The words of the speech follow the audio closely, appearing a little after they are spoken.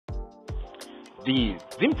The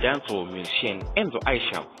ENZO musician ENZO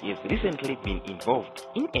ISHALL has recently been involved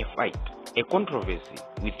in a fight, a controversy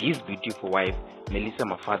with his beautiful wife Melissa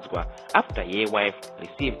Mafadzwa after her wife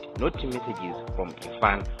received naughty messages from a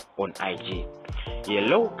fan on IG.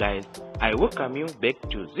 Hello guys, I welcome you back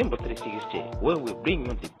to Zimbo 360 where we bring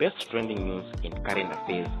you the best trending news in current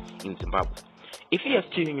affairs in Zimbabwe. If you are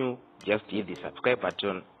still new, just hit the subscribe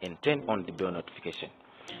button and turn on the bell notification.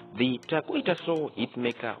 The Takuita Soul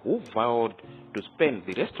hitmaker who vowed to spend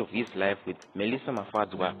the rest of his life with Melissa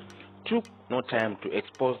Mafadzwa took no time to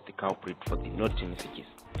expose the culprit for the naughty messages.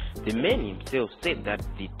 The man himself said that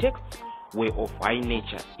the texts were of high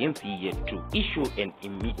nature, hence he had to issue an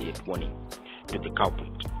immediate warning to the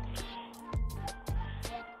culprit.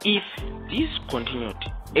 If this continued,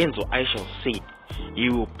 ENZO ISHALL said he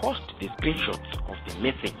will post the screenshots of the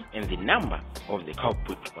message and the number of the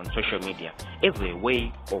culprit on social media as a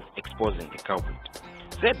way of exposing the culprit.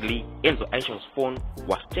 Sadly, ENZO ISHALL's phone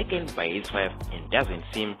was taken by his wife and doesn't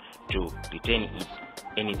seem to return it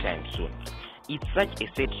anytime soon. It's such a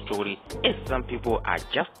sad story as some people are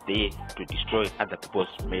just there to destroy other people's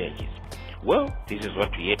marriages. Well, this is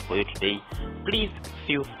what we had for you today. Please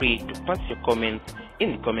feel free to pass your comments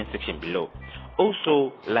in the comment section below.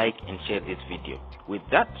 Also, like and share this video. With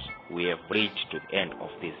that, we have reached to the end of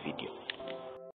this video.